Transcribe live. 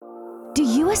Do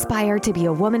you aspire to be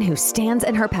a woman who stands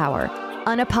in her power,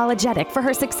 unapologetic for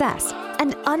her success,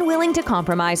 and unwilling to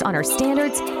compromise on her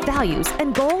standards, values,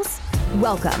 and goals?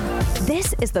 Welcome.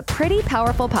 This is the Pretty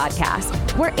Powerful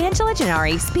Podcast, where Angela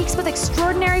Gennari speaks with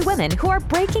extraordinary women who are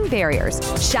breaking barriers,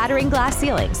 shattering glass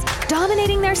ceilings,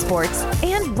 dominating their sports,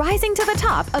 and rising to the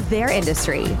top of their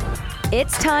industry.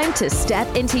 It's time to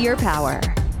step into your power.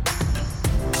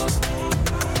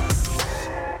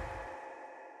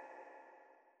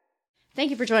 Thank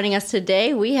you for joining us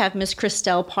today. We have Miss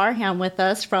Christele Parham with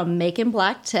us from Macon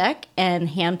Black Tech and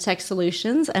HamTECH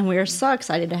Solutions, and we are so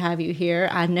excited to have you here.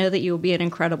 I know that you will be an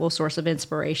incredible source of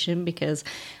inspiration because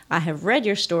I have read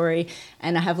your story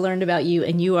and I have learned about you,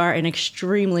 and you are an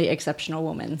extremely exceptional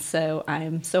woman. So I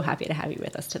am so happy to have you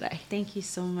with us today. Thank you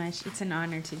so much. It's an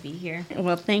honor to be here.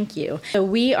 Well, thank you. So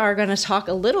we are going to talk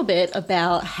a little bit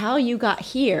about how you got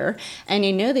here, and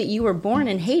you know that you were born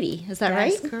in Haiti. Is that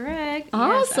right? That's correct.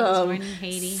 Awesome. Yes, I was born in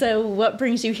Haiti. So what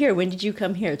brings you here? When did you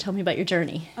come here? Tell me about your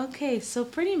journey. Okay, so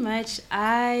pretty much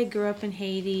I grew up in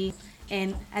Haiti,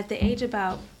 and at the age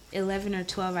about 11 or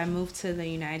 12, I moved to the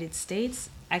United States.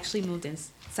 Actually moved in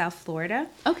South Florida.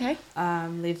 Okay.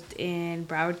 Lived in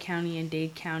Broward County and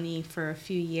Dade County for a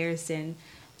few years, and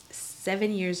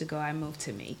 7 years ago I moved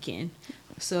to Macon.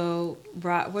 So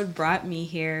what brought me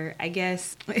here, I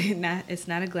guess it's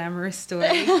not a glamorous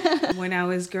story. When I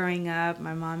was growing up,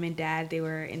 my mom and dad, they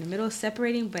were in the middle of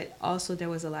separating, but also there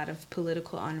was a lot of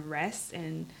political unrest,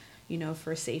 and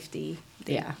for safety,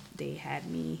 they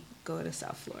had me go to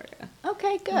South Florida.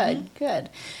 Okay, good, good.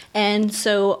 And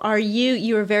so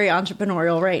you are very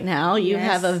entrepreneurial right now. You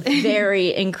Yes. have a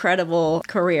very incredible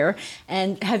career.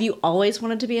 And have you always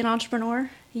wanted to be an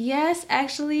entrepreneur? Yes,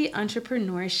 actually,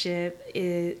 entrepreneurship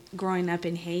is growing up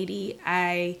in Haiti.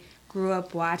 I grew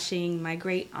up watching my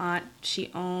great aunt.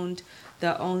 She owned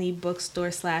the only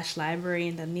bookstore / library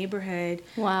in the neighborhood.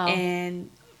 Wow. And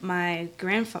my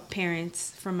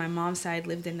grandparents from my mom's side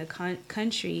lived in the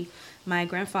country. My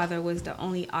grandfather was the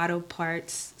only auto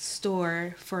parts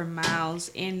store for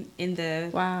miles in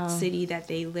the city that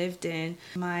they lived in.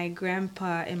 My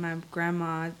grandpa and my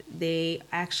grandma, they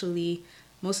actually,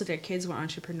 most of their kids were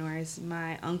entrepreneurs.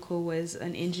 My uncle was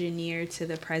an engineer to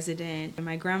the president, and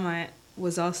my grandma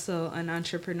was also an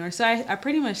entrepreneur. So I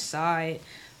pretty much saw it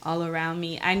all around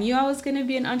me. I knew I was going to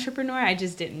be an entrepreneur. I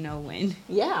just didn't know when.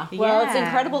 Yeah. Well, It's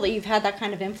incredible that you've had that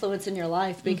kind of influence in your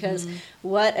life, because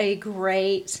what a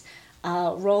great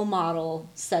role model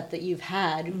set that you've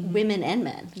had, women and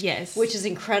men. Yes. Which is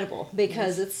incredible,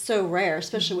 because it's so rare,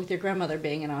 especially with your grandmother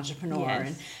being an entrepreneur.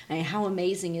 Yes. And how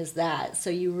amazing is that? So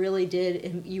you really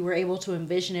you were able to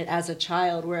envision it as a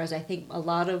child, whereas I think a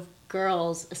lot of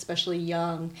girls, especially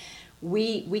young,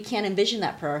 we can't envision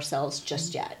that for ourselves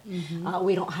just yet.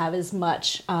 We don't have as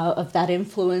much of that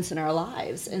influence in our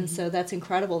lives. And so that's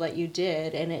incredible that you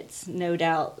did. And it's no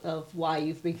doubt of why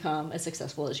you've become as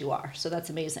successful as you are. So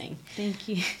that's amazing. Thank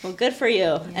you. Well, good for you.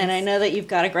 Yes. And I know that you've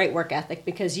got a great work ethic,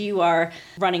 because you are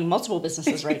running multiple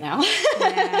businesses right now.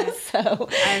 Yes. So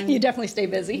you definitely stay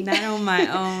busy. Not on my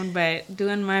own, but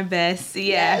doing my best.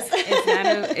 Yes.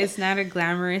 It's not a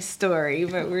glamorous story,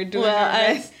 but we're doing our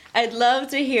best. I'd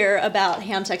love to hear about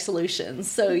HamTECH Solutions.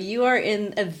 So you are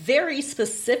in a very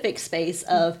specific space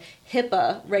of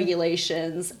HIPAA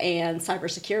regulations and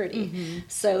cybersecurity.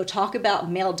 So talk about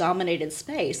male-dominated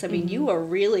space. I mean, you are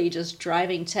really just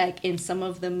driving tech in some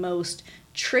of the most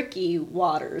tricky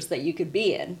waters that you could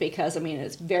be in, because, I mean,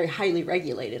 it's very highly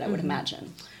regulated, I would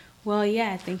imagine. Well,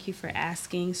 yeah, thank you for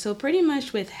asking. So pretty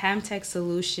much with HamTECH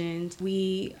Solutions,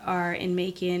 we are in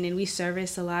Macon, and we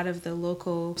service a lot of the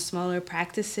local smaller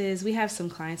practices. We have some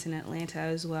clients in Atlanta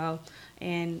as well,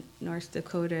 and North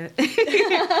Dakota.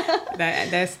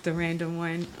 That's the random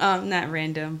one. Not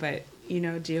random, but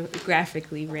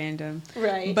geographically random.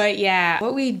 Right. But yeah,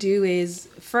 what we do is,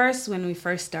 when we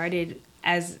first started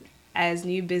as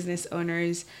new business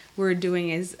owners, we're doing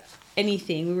is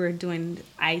anything. We were doing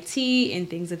IT and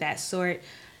things of that sort.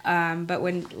 But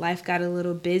when life got a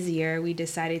little busier, we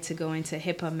decided to go into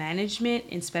HIPAA management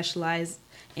and specialize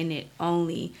in it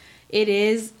only. It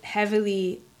is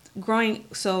heavily growing.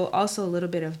 So also a little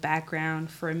bit of background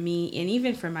for me, and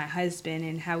even for my husband,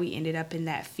 and how we ended up in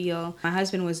that field. My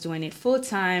husband was doing it full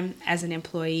time as an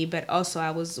employee, but also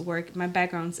my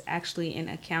background's actually in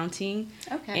accounting.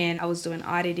 Okay. And I was doing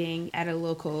auditing at a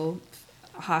local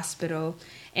hospital,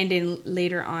 and then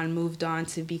later on moved on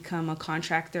to become a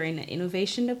contractor in the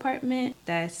innovation department.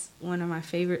 That's one of my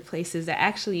favorite places that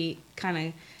actually kind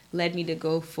of led me to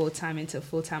go full-time into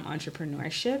full-time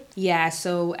entrepreneurship. Yeah,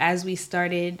 so as we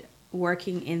started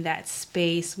working in that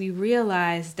space, we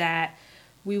realized that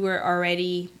we were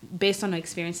already, based on the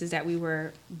experiences that we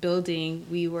were building,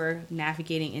 we were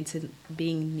navigating into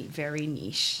being very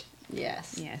niche.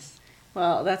 Yes. Yes.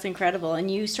 Well, that's incredible.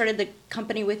 And you started the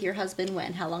company with your husband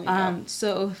when? How long ago?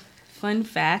 So, fun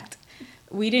fact,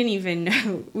 we didn't even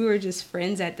know. We were just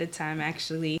friends at the time,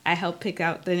 actually. I helped pick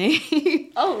out the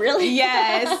name. Oh, really?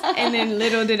 Yes. And then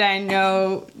little did I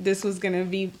know this was going to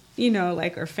be,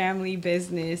 like our family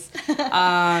business.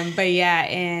 But yeah,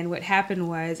 and what happened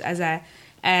was,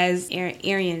 as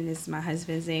Arian is my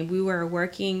husband's name, we were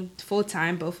working full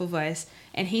time, both of us,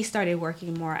 and he started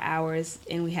working more hours,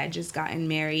 and we had just gotten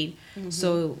married. Mm-hmm.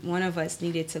 So one of us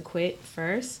needed to quit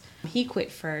first. He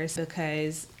quit first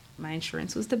because my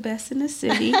insurance was the best in the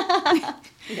city.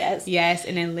 Yes. Yes,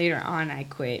 and then later on I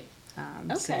quit.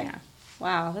 Okay. So, yeah.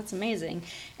 Wow, that's amazing.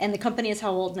 And the company is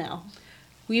how old now?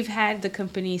 We've had the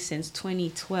company since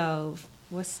 2012.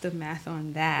 What's the math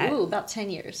on that? Ooh, about 10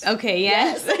 years. Okay,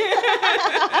 yes.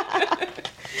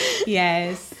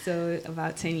 Yes, so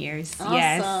about 10 years.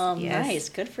 Awesome. Yes. Nice.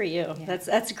 Good for you. Yeah.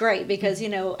 That's great because,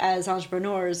 as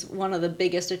entrepreneurs, one of the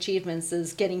biggest achievements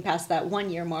is getting past that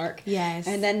 1 year mark. Yes.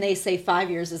 And then they say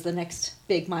 5 years is the next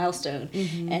big milestone.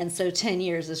 Mm-hmm. And so 10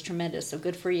 years is tremendous. So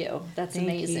good for you. That's Thank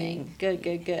amazing. You.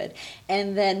 Good.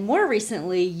 And then more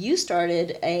recently, you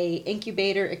started a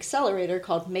incubator accelerator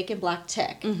called Macon Black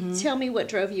Tech. Mm-hmm. Tell me what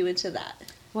drove you into that.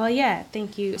 Well, yeah,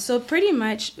 thank you. So pretty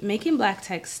much Macon Black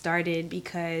Tech started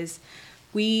because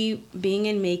we, being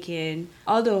in Macon,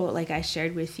 although like I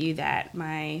shared with you that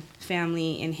my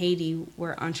family in Haiti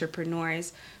were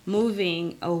entrepreneurs,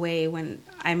 moving away when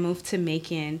I moved to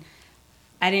Macon,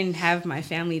 I didn't have my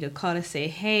family to call to say,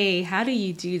 hey, how do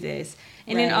you do this?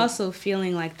 And right. then also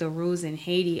feeling like the rules in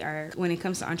Haiti are, when it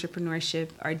comes to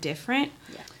entrepreneurship, are different.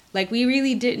 Yeah. Like, we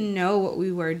really didn't know what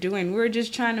we were doing. We were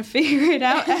just trying to figure it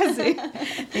out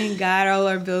thank God all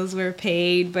our bills were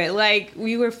paid. But, like,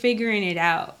 we were figuring it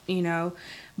out,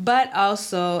 But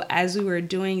also, as we were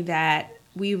doing that,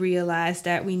 we realized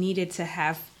that we needed to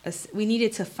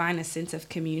find a sense of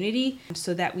community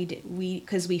so that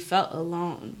because we felt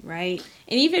alone, right?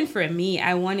 And even for me,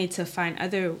 I wanted to find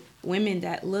other women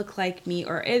that look like me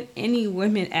or any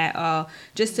women at all,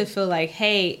 just to feel like,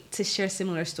 hey, to share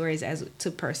similar stories as to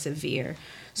persevere.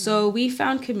 So we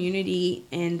found community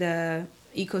in the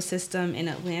ecosystem in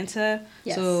Atlanta.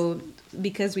 Yes. So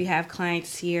because we have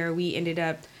clients here, we ended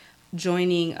up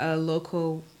joining a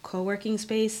local co-working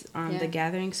space, the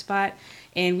Gathering Spot,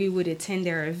 and we would attend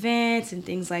their events and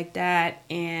things like that.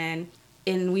 And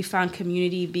we found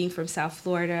community being from South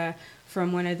Florida,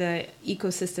 from one of the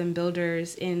ecosystem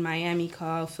builders in Miami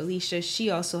called Felicia. She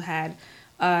also had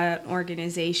an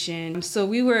organization. So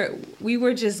we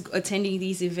were just attending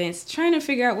these events, trying to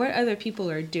figure out what other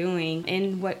people are doing.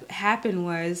 And what happened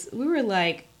was we were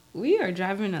like, we are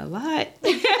driving a lot.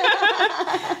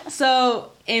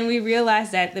 And we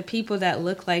realized that the people that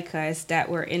look like us that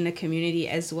were in the community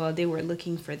as well, they were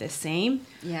looking for the same.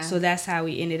 Yeah. So that's how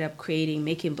we ended up creating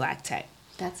Macon Black Tech.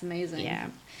 That's amazing. Yeah.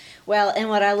 Well, and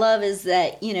what I love is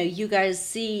that, you guys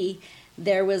see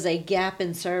there was a gap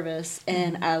in service,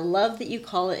 and mm-hmm. I love that you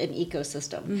call it an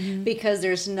ecosystem, mm-hmm. because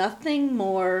there's nothing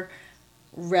more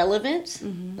relevant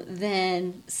mm-hmm.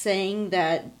 than saying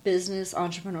that business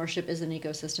entrepreneurship is an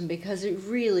ecosystem, because it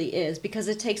really is, because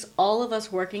it takes all of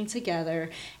us working together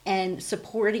and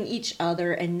supporting each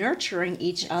other and nurturing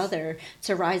each yes. other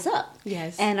to rise up.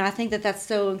 Yes. And I think that that's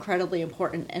so incredibly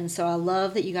important. And so I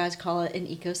love that you guys call it an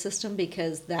ecosystem,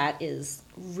 because that is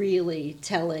really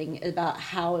telling about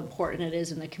how important it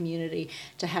is in the community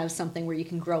to have something where you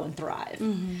can grow and thrive.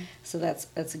 Mm-hmm. So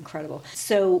that's incredible.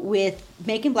 So with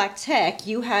Macon Black Tech,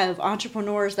 you have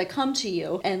entrepreneurs that come to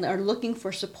you and are looking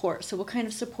for support. So what kind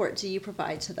of support do you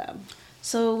provide to them?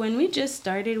 So when we just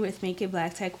started with Macon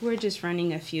Black Tech, we were just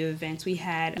running a few events. We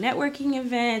had networking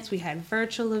events, we had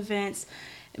virtual events,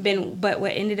 but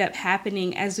what ended up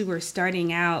happening as we were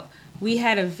starting out, we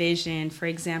had a vision. For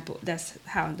example, that's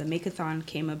how the Makeathon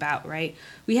came about, right?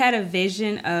 We had a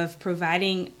vision of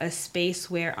providing a space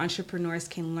where entrepreneurs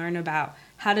can learn about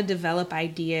how to develop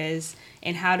ideas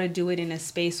and how to do it in a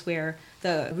space where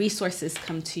the resources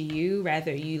come to you,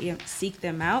 rather you seek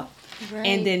them out, right.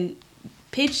 And then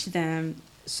pitch them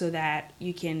so that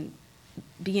you can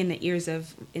be in the ears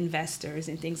of investors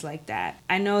and things like that.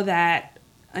 I know that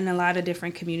in a lot of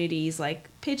different communities, like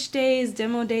pitch days,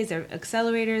 demo days, they're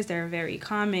accelerators, they're very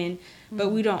common, but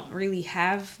we don't really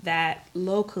have that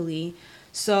locally.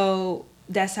 So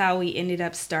that's how we ended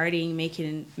up starting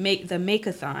the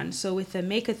Makeathon. So with the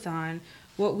Makeathon,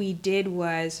 what we did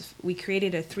was we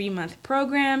created a 3-month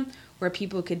program where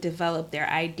people could develop their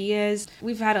ideas.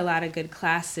 We've had a lot of good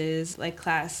classes, like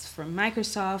class from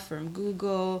Microsoft, from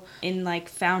Google, in like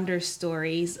founder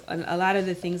stories. A lot of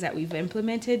the things that we've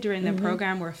implemented during the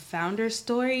program were founder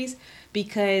stories,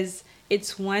 because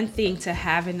it's one thing to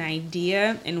have an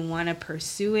idea and want to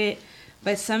pursue it,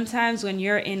 but sometimes when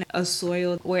you're in a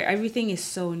soil where everything is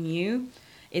so new,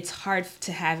 it's hard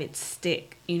to have it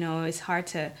stick. It's hard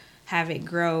to have it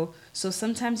grow. So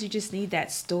sometimes you just need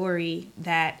that story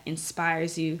that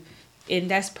inspires you. And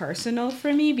that's personal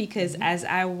for me, because as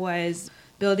I was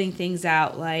building things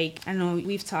out, like, I know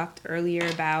we've talked earlier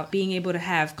about being able to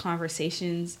have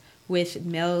conversations with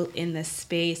male in the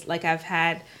space. Like, I've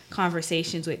had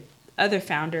conversations with other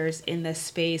founders in the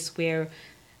space where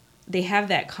they have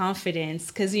that confidence.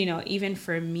 Because, even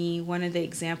for me, one of the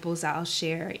examples I'll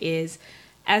share is,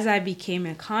 as I became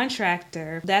a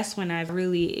contractor, that's when I've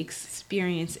really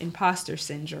experienced imposter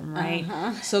syndrome, right?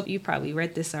 So you probably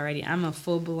read this already. I'm a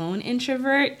full-blown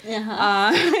introvert. So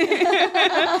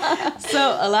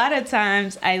a lot of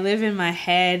times I live in my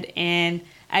head and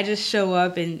I just show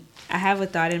up and I have a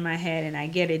thought in my head and I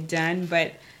get it done.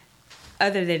 But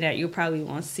other than that, you probably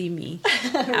won't see me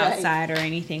outside or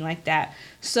anything like that.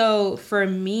 So for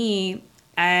me,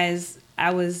 as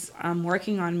I was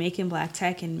working on Macon Black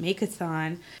Tech and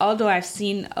Makeathon, although I've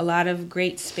seen a lot of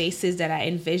great spaces that I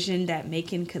envisioned that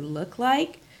Macon could look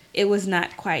like, it was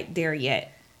not quite there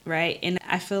yet, right? And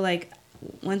I feel like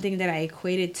one thing that I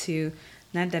equated to,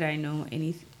 not that I know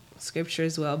any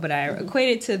scriptures well, but I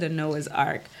equated to the Noah's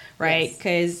Ark, right?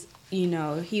 Because,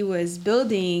 he was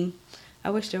building, I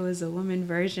wish there was a woman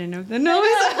version of the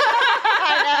Noah's Ark.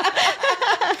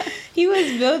 He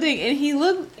was building and he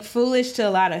looked foolish to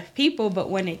a lot of people, but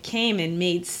when it came, it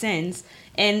made sense.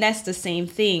 And that's the same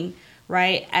thing,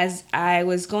 right? As I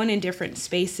was going in different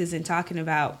spaces and talking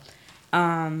about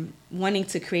wanting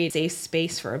to create a safe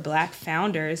space for Black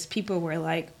founders, people were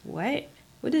like, what?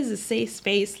 What is a safe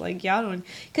space? Like, y'all don't...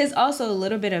 Because also a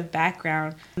little bit of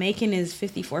background, Macon is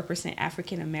 54%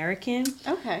 African American.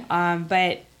 Okay.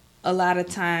 But a lot of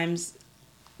times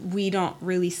we don't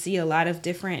really see a lot of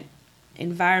different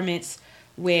environments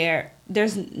where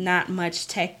there's not much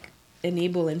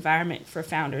tech-enabled environment for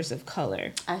founders of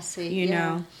color. I see. You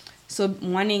know? So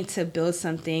wanting to build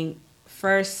something,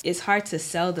 first, it's hard to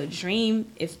sell the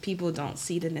dream if people don't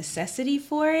see the necessity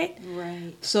for it.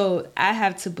 Right. So I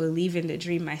have to believe in the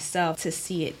dream myself to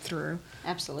see it through.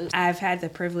 Absolutely. I've had the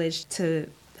privilege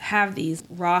to have these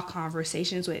raw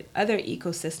conversations with other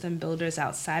ecosystem builders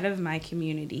outside of my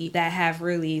community that have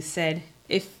really said,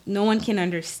 if no one can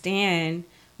understand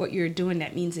what you're doing,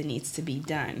 that means it needs to be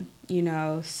done,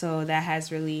 so that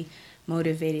has really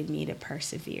motivated me to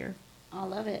persevere. I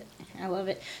love it. I love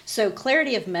it. So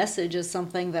clarity of message is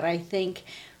something that I think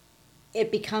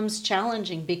it becomes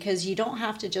challenging, because you don't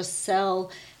have to just sell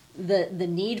the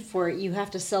need for it, you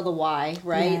have to sell the why,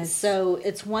 right? Yes. So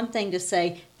it's one thing to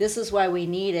say, this is why we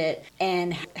need it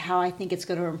and how I think it's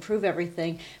going to improve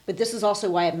everything, but this is also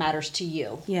why it matters to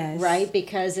you, yes, right?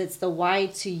 Because it's the why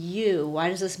to you. Why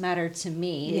does this matter to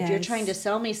me? Yes. If you're trying to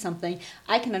sell me something,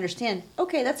 I can understand,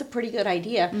 okay, that's a pretty good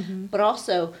idea, but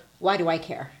also, why do I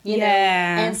care? You know?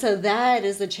 And so that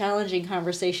is the challenging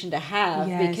conversation to have,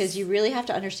 because you really have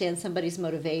to understand somebody's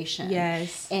motivation.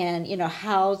 And,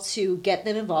 how to get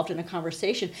them involved in a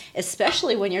conversation,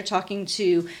 especially when you're talking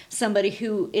to somebody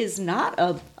who is not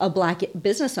a Black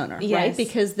business owner, right?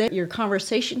 Because your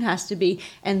conversation has to be,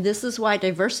 and this is why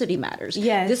diversity matters.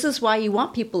 This is why you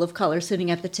want people of color sitting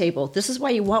at the table. This is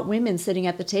why you want women sitting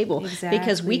at the table.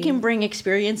 Because we can bring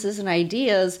experiences and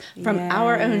ideas from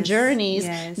our own journeys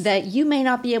that you may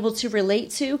not be able to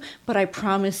relate to, but I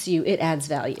promise you it adds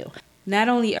value. Not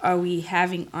only are we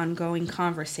having ongoing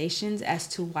conversations as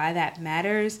to why that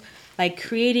matters, like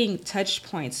creating touch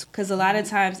points, because a lot of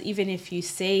times, even if you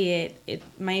say it, it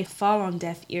might fall on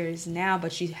deaf ears now,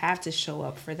 but you have to show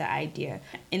up for the idea.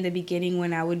 In the beginning,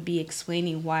 when I would be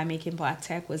explaining why Macon Black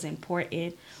Tech was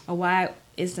important or why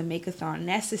is the Makeathon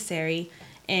necessary,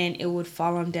 and it would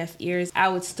fall on deaf ears, I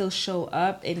would still show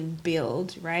up and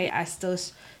build, right? I still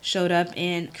showed up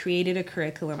and created a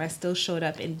curriculum. I still showed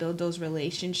up and build those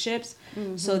relationships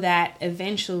so that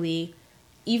eventually,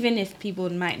 even if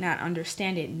people might not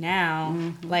understand it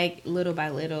now, like little by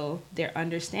little, they're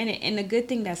understanding. And the good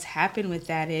thing that's happened with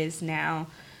that is now,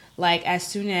 like as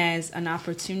soon as an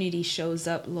opportunity shows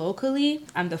up locally,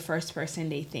 I'm the first person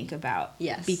they think about.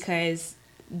 Because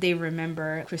they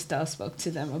remember Christele spoke to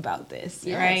them about this,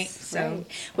 right? So,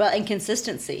 well, and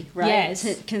consistency, right?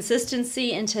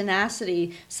 Consistency and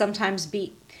tenacity sometimes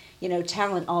beat,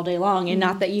 talent all day long. And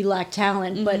not that you lack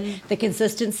talent, but the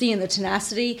consistency and the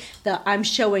tenacity, the I'm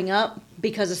showing up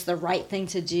because it's the right thing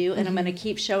to do, and I'm going to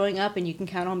keep showing up, and you can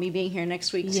count on me being here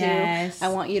next week too. Yes. I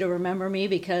want you to remember me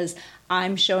because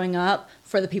I'm showing up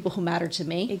for the people who matter to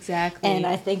me. Exactly. And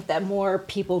I think that more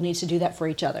people need to do that for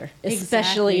each other,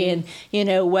 especially in, you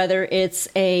know, whether it's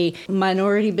a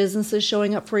minority businesses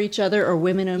showing up for each other or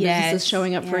women-owned businesses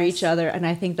showing up for each other. And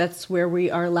I think that's where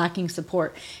we are lacking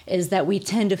support, is that we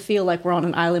tend to feel like we're on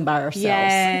an island by ourselves.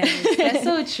 Yes, that's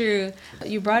so true.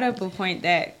 You brought up a point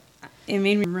that it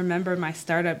made me remember my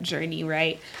startup journey,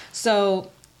 right?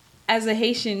 So as a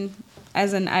Haitian,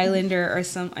 as an islander or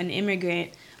an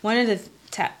immigrant, one of the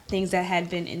things that had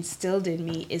been instilled in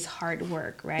me is hard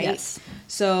work, right? Yes.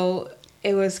 So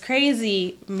it was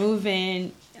crazy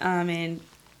moving and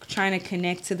trying to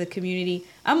connect to the community.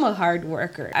 I'm a hard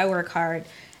worker. I work hard.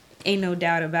 Ain't no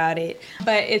doubt about it.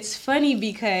 But it's funny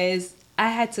because I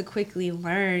had to quickly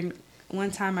learn.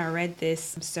 One time I read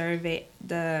this survey,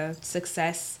 the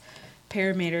success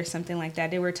pyramid or something like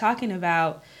that. They were talking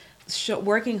about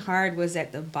working hard was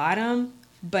at the bottom,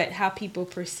 but how people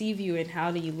perceive you and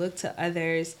how do you look to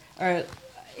others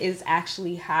is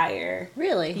actually higher.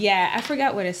 Really? Yeah, I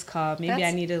forgot what it's called. Maybe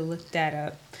I need to look that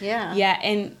up. Yeah. Yeah,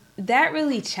 and that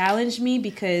really challenged me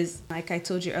because, like I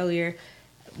told you earlier,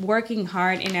 working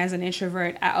hard, and as an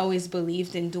introvert, I always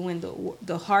believed in doing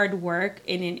the hard work,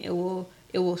 and then it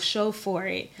will show for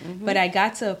it. But I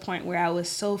got to a point where I was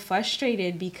so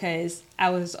frustrated because I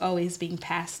was always being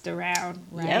passed around,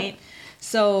 right? Yep.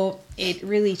 So it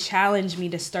really challenged me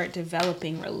to start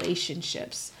developing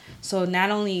relationships. So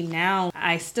not only now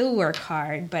I still work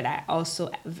hard, but I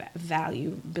also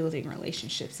value building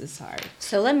relationships is hard.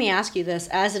 So let me ask you this,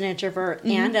 as an introvert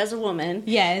and as a woman.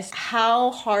 Yes.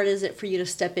 How hard is it for you to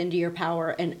step into your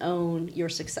power and own your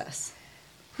success?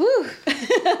 Whew.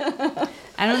 I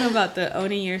don't know about the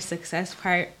owning your success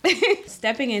part.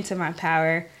 Stepping into my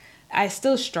power, I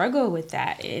still struggle with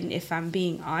that. And if I'm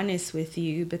being honest with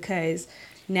you, because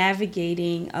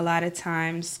navigating a lot of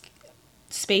times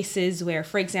spaces where,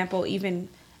 for example, even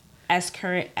as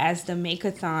current as the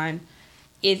Makeathon,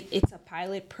 it's a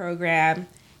pilot program,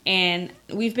 and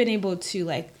we've been able to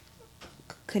like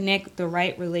connect the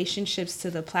right relationships to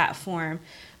the platform.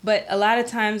 But a lot of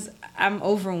times I'm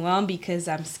overwhelmed because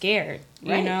I'm scared,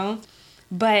 you know?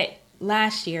 But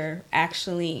last year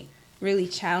actually really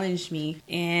challenged me,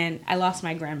 and I lost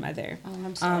my grandmother. Oh,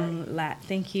 I'm sorry.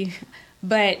 Thank you.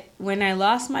 But when I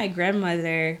lost my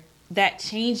grandmother, that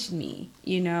changed me,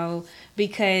 you know,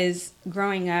 because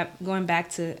growing up, going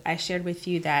back to, I shared with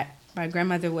you that my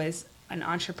grandmother was an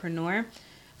entrepreneur,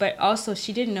 but also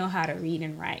she didn't know how to read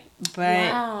and write.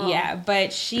 But yeah,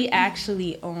 but she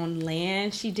actually owned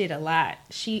land. She did a lot.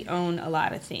 She owned a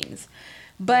lot of things.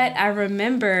 But I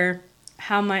remember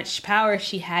how much power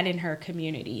she had in her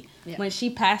community. Yeah. When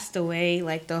she passed away,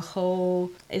 like the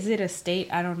whole, is it a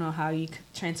state? I don't know how you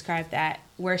transcribe that,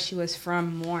 where she was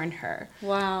from mourned her.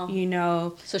 Wow. You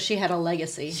know. So she had a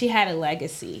legacy. She had a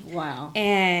legacy. Wow.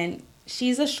 And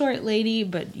she's a short lady,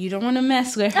 but you don't want to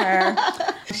mess with her.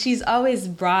 She's always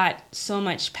brought so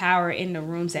much power in the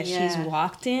rooms that she's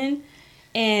walked in.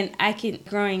 And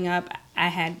growing up, I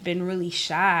had been really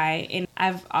shy, and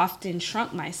I've often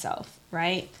shrunk myself,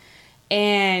 right?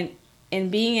 And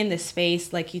being in the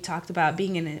space, like you talked about,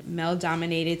 being in a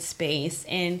male-dominated space,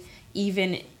 and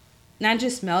even not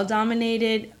just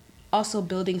male-dominated, also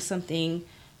building something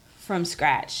from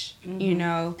scratch, you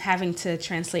know, having to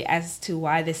translate as to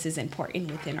why this is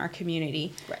important within our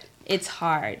community. Right. It's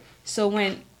hard. So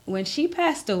when she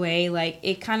passed away, like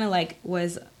it kind of like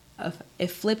it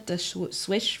flipped a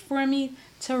switch for me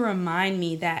to remind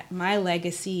me that my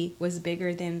legacy was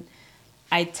bigger than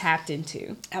I tapped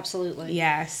into. Absolutely.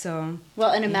 Yeah, so.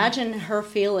 Well, and imagine her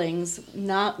feelings,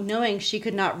 not knowing she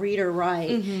could not read or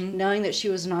write, knowing that she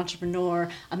was an entrepreneur.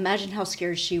 Imagine how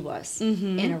scared she was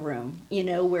in a room, you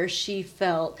know, where she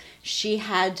felt she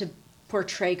had to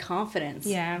portray confidence.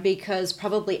 Yeah. Because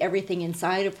probably everything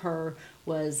inside of her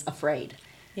was afraid.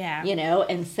 Yeah. You know,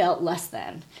 and felt less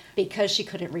than because she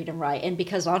couldn't read and write, and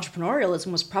because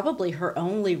entrepreneurialism was probably her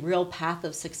only real path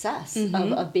of success,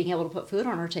 of being able to put food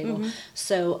on her table.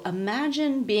 So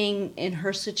imagine being in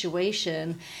her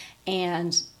situation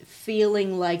and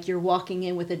feeling like you're walking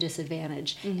in with a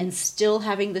disadvantage and still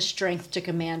having the strength to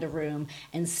command a room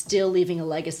and still leaving a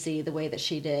legacy the way that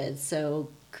she did. So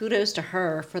kudos to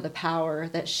her for the power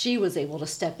that she was able to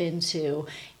step into,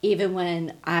 even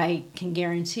when I can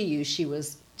guarantee you she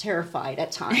was terrified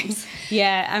at times.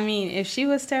 Yeah, I mean, if she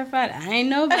was terrified, I didn't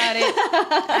know about it.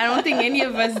 I don't think any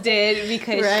of us did,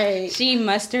 because she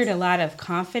mustered a lot of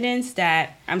confidence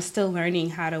that I'm still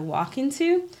learning how to walk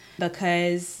into,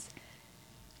 because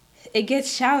it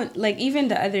gets challenged. Like, even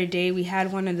the other day, we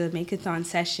had one of the Makeathon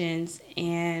sessions,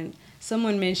 and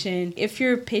someone mentioned if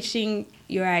you're pitching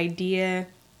your idea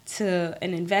to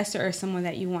an investor or someone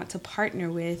that you want to partner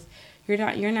with, you're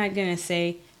not going to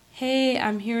say, hey,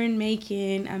 I'm here in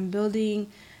Macon, I'm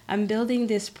building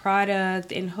this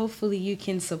product, and hopefully you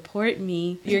can support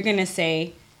me. You're going to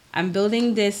say, I'm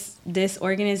building this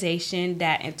organization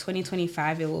that in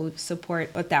 2025 it will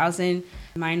support 1,000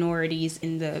 minorities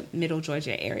in the Middle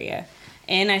Georgia area.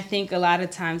 And I think a lot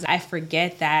of times I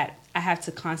forget that I have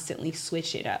to constantly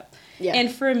switch it up. Yeah.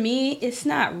 And for me, it's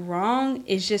not wrong.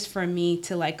 It's just for me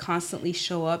to like constantly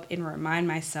show up and remind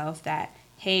myself that,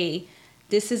 hey,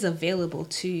 this is available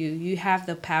to you. You have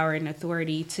the power and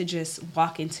authority to just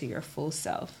walk into your full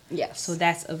self. Yes. So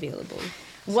that's available.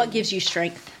 What gives you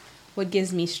strength? What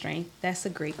gives me strength? That's a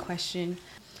great question.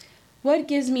 What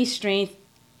gives me strength?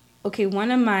 Okay, one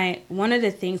of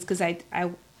the things, because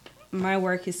my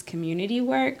work is community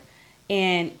work,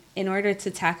 and in order to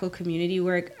tackle community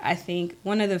work, I think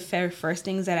one of the first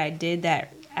things that I did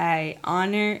that I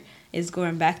honor is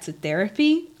going back to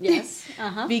therapy. Yes.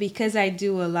 Because I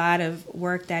do a lot of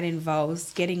work that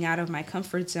involves getting out of my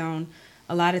comfort zone.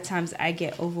 A lot of times I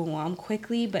get overwhelmed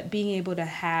quickly, but being able to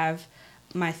have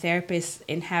my therapist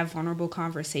and have vulnerable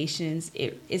conversations,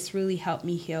 it's really helped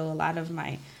me heal a lot of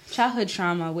my childhood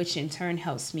trauma, which in turn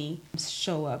helps me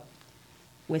show up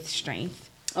with strength.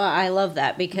 Well, I love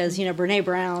that because, Brené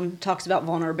Brown talks about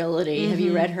vulnerability. Have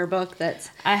you read her book?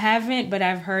 I haven't, but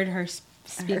I've heard her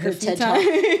speak her TED Talk.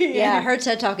 Yeah, her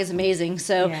TED Talk is amazing.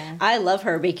 So I love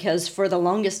her because for the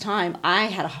longest time, I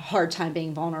had a hard time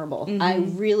being vulnerable. I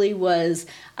really was.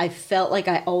 I felt like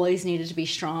I always needed to be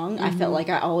strong. I felt like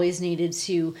I always needed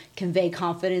to convey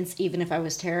confidence, even if I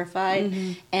was terrified.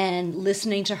 And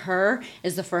listening to her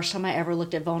is the first time I ever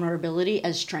looked at vulnerability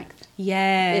as strength.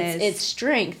 Yes. It's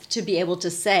strength to be able to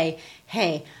say,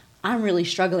 hey, I'm really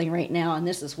struggling right now, and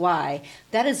this is why.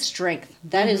 That is strength.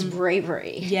 That is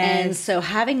bravery. Yes. And so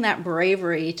having that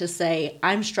bravery to say,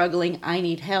 I'm struggling, I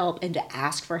need help, and to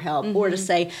ask for help, or to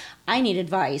say, I need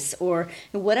advice, or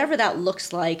whatever that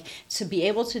looks like, to be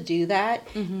able to do that,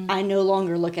 I no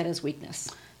longer look at as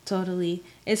weakness. Totally.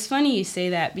 It's funny you say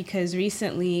that because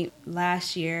recently,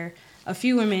 last year, a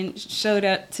few women showed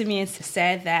up to me and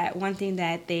said that one thing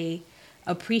that they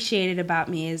appreciated about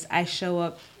me is I show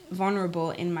up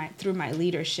vulnerable through my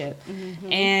leadership.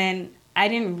 And I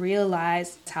didn't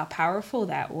realize how powerful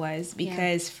that was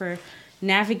because for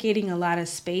navigating a lot of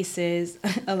spaces,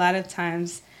 a lot of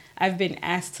times I've been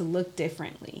asked to look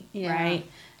differently, right?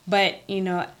 But,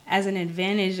 as an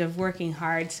advantage of working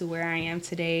hard to where I am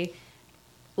today,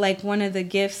 like one of the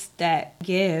gifts that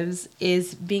gives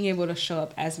is being able to show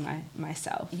up as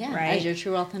myself, right? As your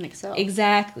true authentic self.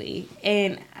 Exactly.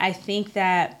 And I think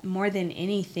that more than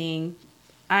anything,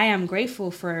 I am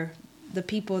grateful for the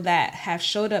people that have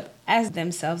showed up as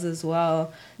themselves as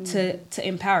well to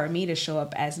empower me to show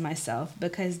up as myself,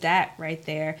 because that right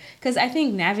there, because I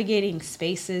think navigating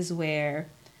spaces where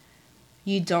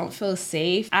you don't feel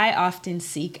safe, I often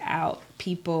seek out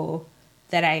people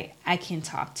that I can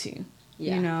talk to,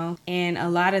 and a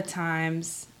lot of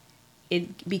times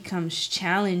it becomes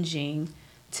challenging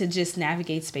to just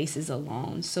navigate spaces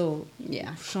alone. So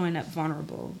showing up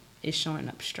vulnerable is showing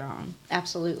up strong.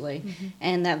 Absolutely.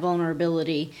 And that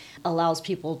vulnerability allows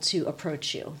people to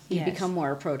approach you. You become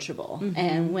more approachable.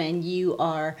 And when you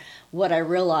are, what I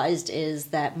realized is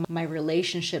that my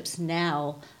relationships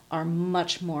now are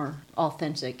much more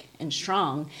authentic and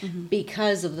strong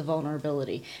because of the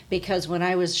vulnerability. Because when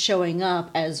I was showing up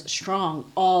as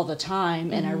strong all the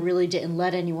time and I really didn't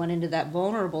let anyone into that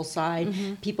vulnerable side,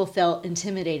 people felt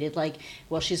intimidated, like,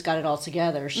 well, she's got it all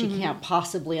together. She can't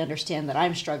possibly understand that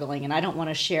I'm struggling and I don't want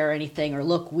to share anything or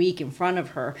look weak in front of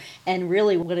her. And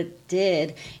really what it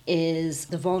did is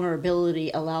the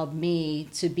vulnerability allowed me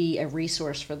to be a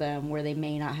resource for them where they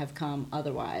may not have come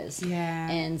otherwise.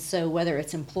 And so whether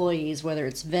it's employees, whether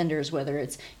it's vendors, whether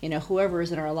it's, whoever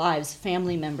is in our lives,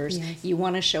 family members, you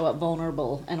want to show up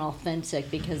vulnerable and authentic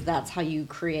because that's how you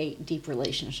create deep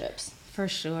relationships. For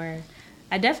sure.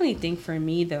 I definitely think for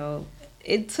me, though,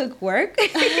 it took work.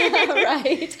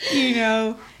 Right.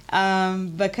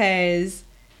 Because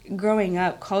growing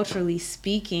up, culturally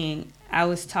speaking, I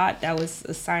was taught that was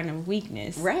a sign of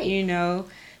weakness. Right.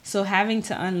 So having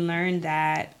to unlearn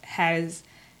that has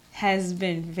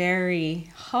been very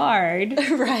hard.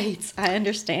 Right, I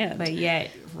understand. But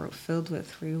yet filled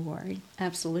with reward.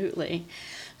 Absolutely.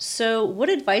 So what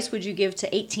advice would you give to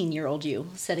 18-year-old you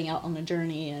setting out on a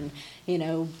journey and,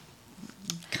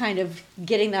 kind of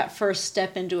getting that first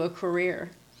step into a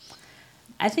career?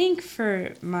 I think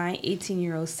for my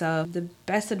 18-year-old self, the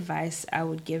best advice I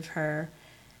would give her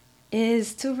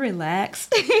is to relax.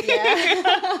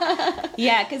 Yeah.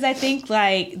 Yeah, because I think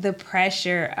like the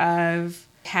pressure of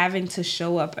having to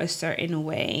show up a certain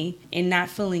way and not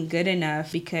feeling good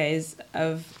enough because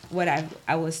of what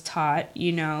I was taught,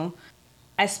 you know,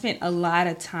 I spent a lot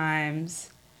of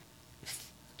times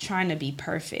trying to be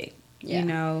perfect, you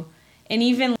know, and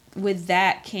even with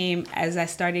that came as I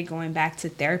started going back to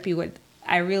therapy,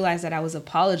 I realized that I was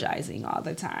apologizing all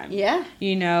the time. Yeah.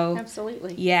 You know?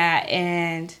 Absolutely. Yeah,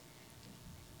 and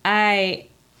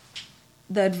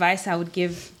the advice I would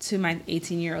give to my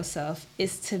 18-year-old self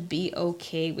is to be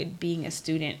okay with being a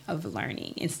student of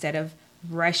learning instead of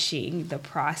rushing the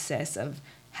process of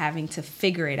having to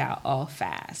figure it out all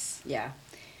fast. Yeah.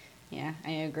 Yeah,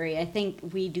 I agree. I think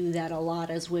we do that a lot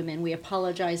as women. We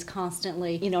apologize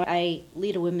constantly. You know, I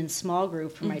lead a women's small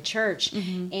group for my church.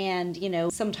 And, you know,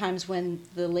 sometimes when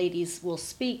the ladies will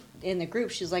speak in the group,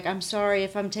 she's like, I'm sorry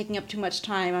if I'm taking up too much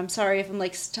time. I'm sorry if I'm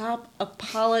like, stop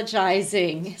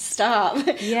apologizing. Stop.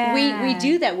 Yeah. We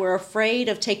do that. We're afraid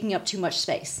of taking up too much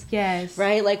space. Yes.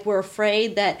 Right? Like we're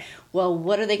afraid that, well,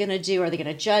 what are they going to do? Are they going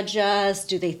to judge us?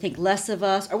 Do they think less of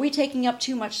us? Are we taking up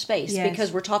too much space? Yes.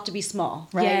 Because we're taught to be small,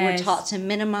 right? Yes. We're taught to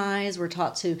minimize. We're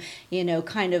taught to, you know,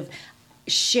 kind of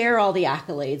share all the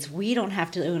accolades. We don't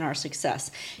have to own our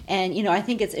success. And, you know, I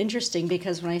think it's interesting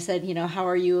because when I said, you know, how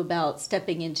are you about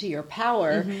stepping into your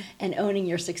power and owning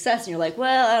your success? And you're like,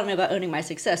 well, I don't know about owning my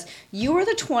success. You are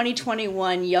the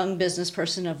 2021 Young Business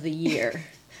Person of the Year.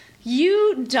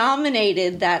 You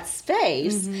dominated that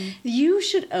space. You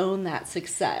should own that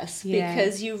success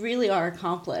because you really are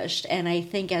accomplished. And I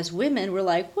think as women, we're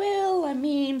like, well, I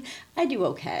mean, I do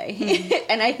okay.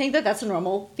 And I think that that's a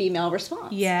normal female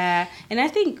response. Yeah. And I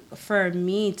think for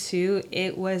me, too,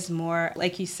 it was more,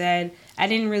 like you said, I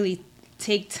didn't really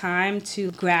take time to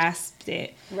grasp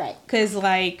it. Right. Because,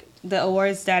 like, the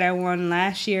awards that I won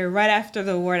last year, right after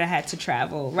the award, I had to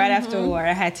travel. Right after the award,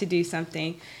 I had to do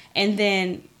something. And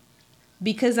then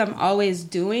because I'm always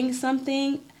doing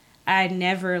something, I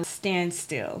never stand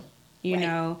still, you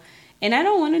know? And I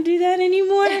don't want to do that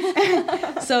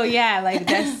anymore. So, yeah, like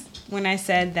that's when I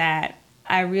said that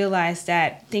I realized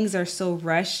that things are so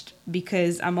rushed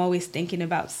because I'm always thinking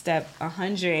about step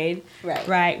 100,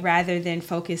 right? Rather than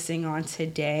focusing on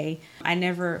today. I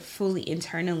never fully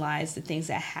internalized the things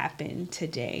that happened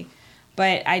today.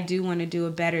 But I do want to do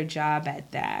a better job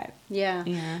at that.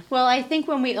 Yeah. Well, I think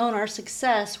when we own our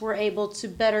success, we're able to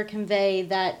better convey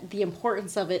the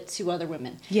importance of it to other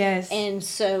women. Yes. And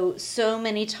so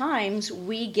many times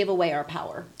we give away our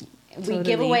power. Totally. We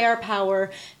give away our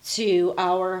power to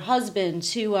our husband,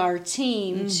 to our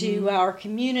team, to our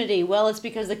community. Well, it's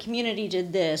because the community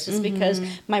did this. It's because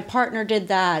my partner did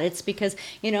that. It's because,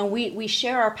 you know, we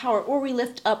share our power, or we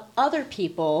lift up other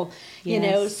people, you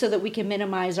know, so that we can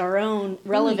minimize our own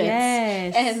relevance.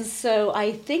 Yes. And so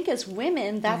I think as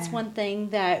women, that's one thing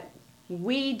that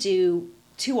we do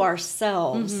to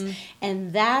ourselves.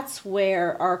 And that's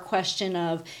where our question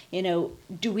of, you know,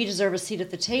 do we deserve a seat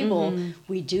at the table?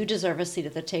 We do deserve a seat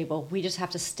at the table. We just have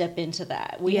to step into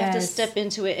that. We have to step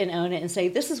into it and own it and say,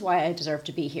 this is why I deserve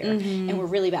to be here. And we're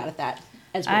really bad at that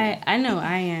as women. I know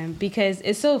I am, because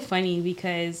it's so funny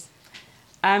because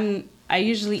I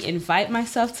usually invite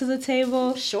myself to the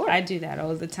table. Sure. I do that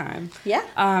all the time. Yeah.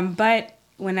 But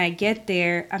when I get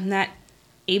there, I'm not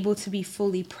able to be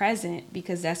fully present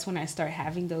because that's when I start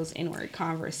having those inward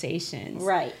conversations.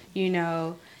 Right. You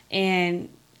know, and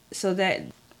so that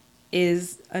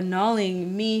is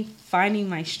annulling me finding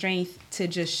my strength to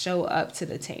just show up to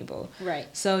the table. Right.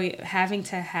 So having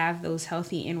to have those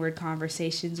healthy inward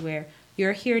conversations where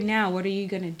you're here now, what are you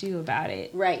going to do about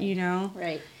it? Right. You know?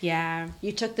 Right. Yeah.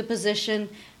 You took the position,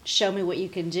 show me what you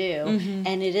can do.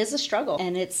 And it is a struggle.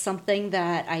 And it's something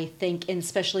that I think, and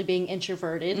especially being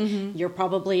introverted, you're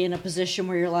probably in a position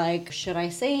where you're like, should I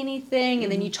say anything?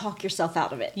 And then you talk yourself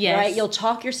out of it. Yes. Right? You'll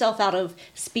talk yourself out of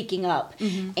speaking up.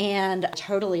 And I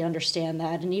totally understand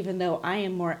that. And even though I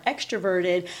am more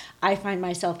extroverted, I find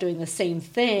myself doing the same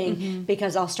thing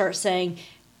because I'll start saying,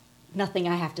 nothing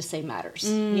I have to say matters.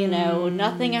 You know,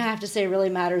 nothing I have to say really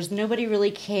matters. Nobody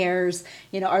really cares.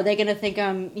 You know, are they going to think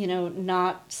I'm, you know,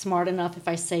 not smart enough if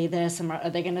I say this? Are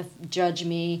they going to judge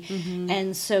me?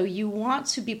 And so you want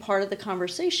to be part of the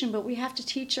conversation, but we have to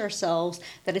teach ourselves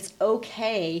that it's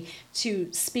okay to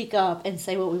speak up and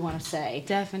say what we want to say.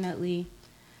 Definitely.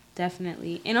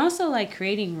 And also like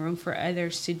creating room for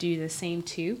others to do the same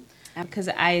too. Because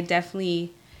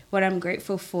what I'm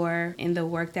grateful for in the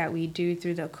work that we do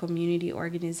through the community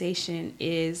organization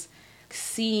is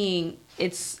seeing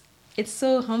it's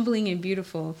so humbling and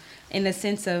beautiful in the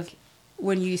sense of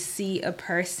when you see a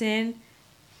person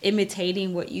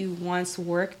imitating what you once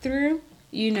worked through,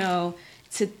 you know,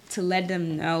 to let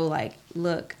them know, like,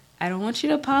 look, I don't want you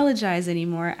to apologize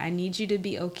anymore. I need you to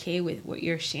be okay with what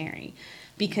you're sharing.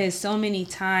 Because so many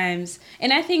times,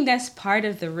 and I think that's part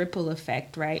of the ripple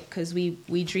effect, right? Because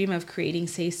we dream of creating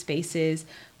safe spaces.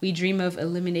 We dream of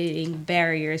eliminating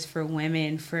barriers for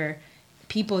women, for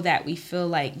people that we feel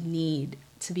like need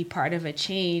to be part of a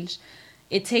change.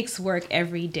 It takes work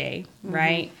every day,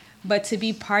 right? But to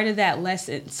be part of that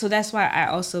lesson, so that's why I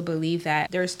also believe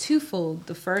that there's twofold.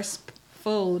 The first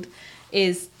fold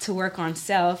is to work on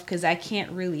self, because I can't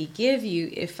really give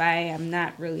you if I am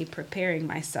not really preparing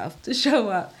myself to show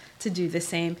up to do the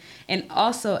same. And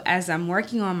also, as I'm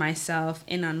working on myself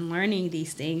and unlearning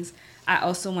these things, I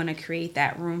also want to create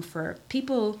that room for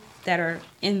people that are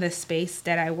in the space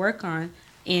that I work on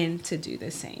and to do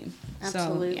the same.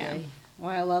 Absolutely. So, yeah. Well,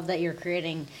 I love that you're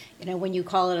creating, you know, when you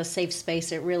call it a safe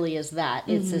space, it really is that.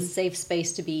 It's a safe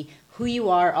space to be who you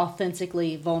are,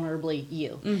 authentically, vulnerably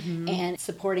you, and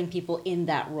supporting people in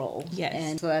that role. Yes.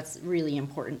 And so that's really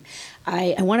important.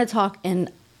 I want to talk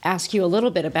and ask you a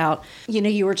little bit about, you know,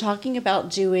 you were talking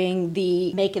about doing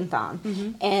the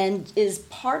Macon-thon, and is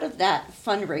part of that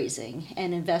fundraising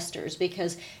and investors,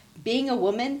 because being a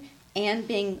woman and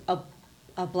being a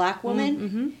Black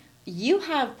woman, you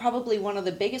have probably one of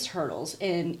the biggest hurdles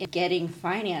in getting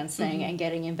financing and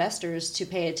getting investors to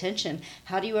pay attention.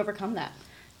 How do you overcome that?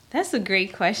 That's a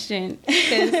great question.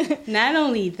 Because not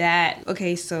only that,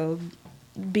 okay, so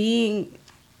doing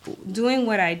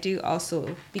what I do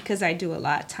also, because I do a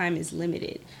lot, time is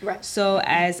limited. Right. So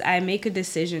as I make a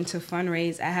decision to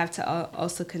fundraise, I have to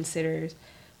also consider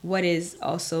what is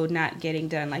also not getting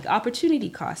done, like opportunity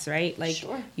costs, right? Like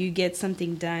you get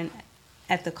something done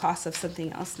at the cost of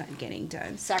something else not getting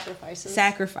done.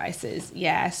 Sacrifices,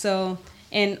 yeah. So,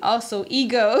 and also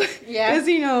ego. Yeah. Because,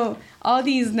 you know, all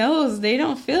these no's, they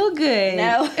don't feel good.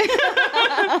 No.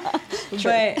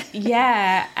 But,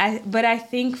 yeah, I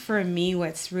think for me,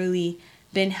 what's really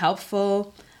been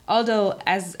helpful, although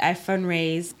as I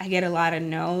fundraise, I get a lot of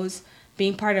no's,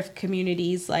 being part of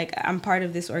communities, like I'm part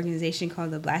of this organization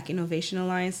called the Black Innovation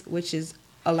Alliance, which is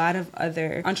a lot of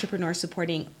other entrepreneur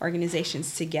supporting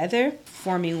organizations together,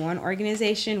 forming one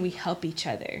organization. We help each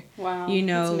other. Wow. You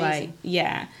know, that's amazing. like,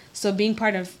 yeah. So being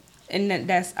part of, and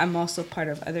that's, I'm also part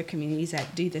of other communities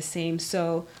that do the same.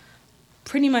 So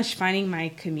pretty much finding my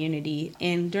community.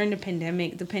 And during the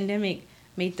pandemic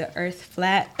made the earth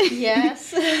flat.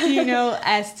 Yes. You know,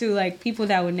 as to like people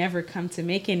that would never come to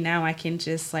Macon, now I can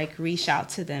just like reach out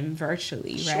to them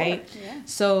virtually, right? Yeah.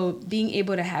 So being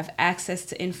able to have access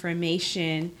to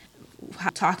information,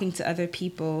 talking to other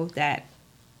people that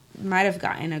might have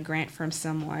gotten a grant from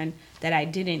someone that I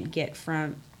didn't get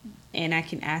from, and I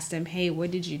can ask them, hey,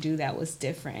 what did you do that was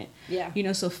different? Yeah. You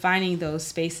know, so finding those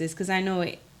spaces, because I know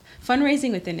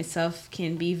fundraising within itself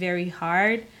can be very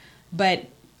hard, but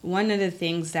one of the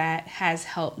things that has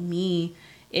helped me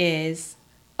is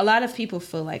a lot of people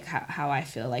feel like how I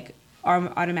feel, like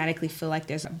automatically feel like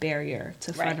there's a barrier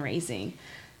to fundraising.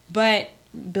 But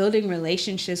building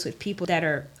relationships with people that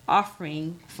are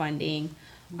offering funding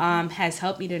has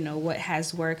helped me to know what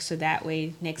has worked, so that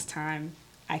way next time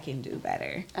I can do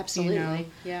better. Absolutely. You know?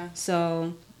 Yeah.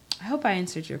 So I hope I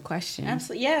answered your question.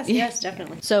 Absolutely. Yes,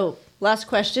 definitely. So last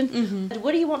question.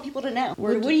 What do you want people to know?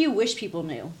 What do you wish people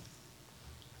knew?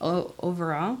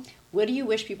 Overall? What do you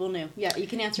wish people knew? Yeah, you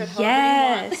can answer it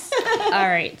however you want. All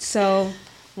right. So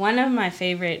one of my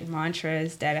favorite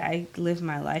mantras that I live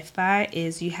my life by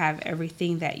is you have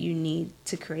everything that you need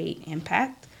to create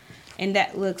impact. And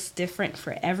that looks different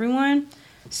for everyone.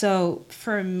 So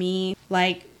for me,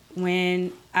 like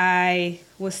when I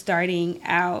was starting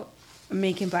out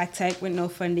making Black Tech with no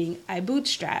funding, I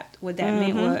bootstrapped. What that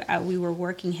meant was we were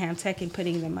working HamTECH and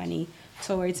putting the money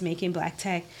towards making Black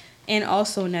Tech. And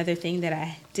also another thing that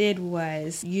I did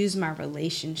was use my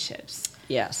relationships.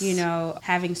 Yes. You know,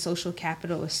 having social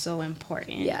capital is so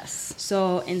important. Yes.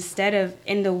 So instead of,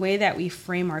 and the way that we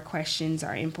frame our questions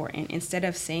are important. Instead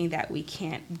of saying that we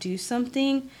can't do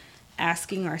something,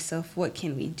 asking ourselves, what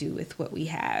can we do with what we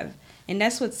have? And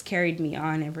that's what's carried me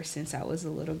on ever since I was a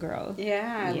little girl.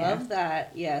 Yeah, I love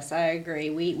that. Yes, I agree.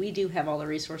 We do have all the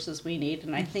resources we need,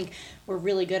 and I think we're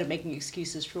really good at making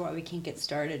excuses for why we can't get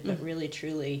started, but really,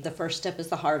 truly, the first step is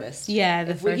the hardest. Yeah,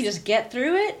 if we can just get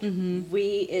through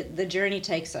it, the journey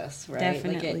takes us, right?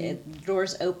 Definitely. Like the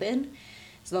doors open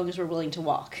as long as we're willing to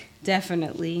walk.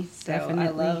 Definitely. So Definitely. I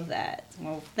love that.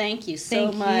 Well, thank you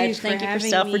so much. Thank you,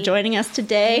 having Christele, me. for joining us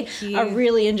today. Thank you. I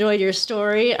really enjoyed your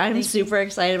story. I'm Thank super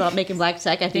excited about Making Black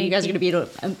Tech. I think you guys are going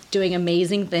to be doing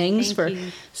amazing things for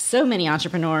so many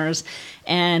entrepreneurs.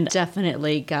 And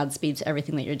definitely Godspeed to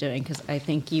everything that you're doing, because I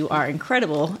think you are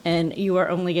incredible and you are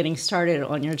only getting started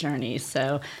on your journey.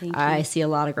 So I see a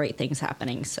lot of great things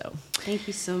happening. So thank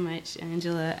you so much,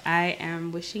 Angela. I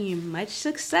am wishing you much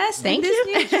success Thank in this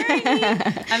you. new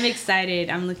journey. I'm excited.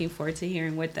 I'm looking forward to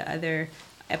hearing what the other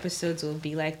episodes will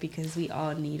be like, because we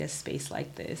all need a space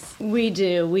like this. We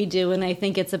do. And I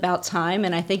think it's about time.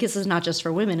 And I think this is not just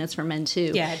for women, it's for men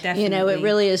too. Yeah, definitely. You know, it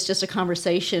really is just a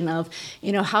conversation of,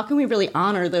 you know, how can we really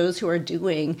honor those who are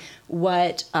doing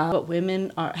what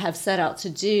women have set out to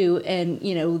do. And,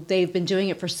 you know, they've been doing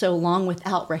it for so long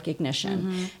without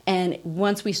recognition. And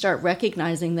once we start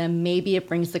recognizing them, maybe it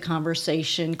brings the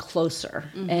conversation closer.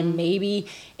 And maybe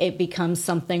it becomes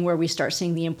something where we start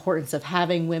seeing the importance of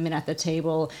having women at the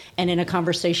table and in a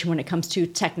conversation when it comes to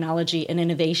technology and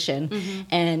innovation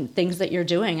and things that you're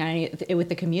doing with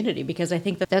the community, because I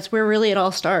think that's where really it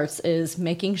all starts, is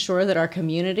making sure that our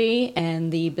community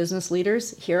and the business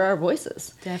leaders hear our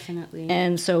voices. Definitely.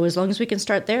 And so as long as we can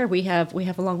start there, we have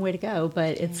a long way to go,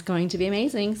 but it's going to be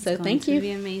amazing. So thank you. It's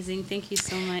going to be amazing. Thank you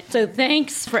so much. So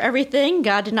thanks for everything.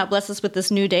 God did not bless us with this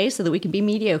new day so that we can be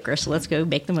mediocre. So let's go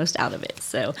make the most out of it.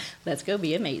 So let's go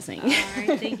be amazing. All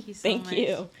right. Thank you so much. Thank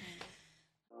you.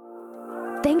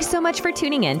 Thanks so much for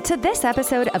tuning in to this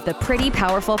episode of the Pretty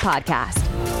Powerful Podcast.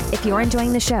 If you're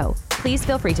enjoying the show, please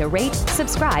feel free to rate,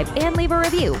 subscribe, and leave a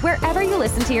review wherever you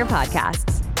listen to your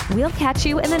podcasts. We'll catch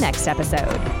you in the next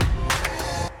episode.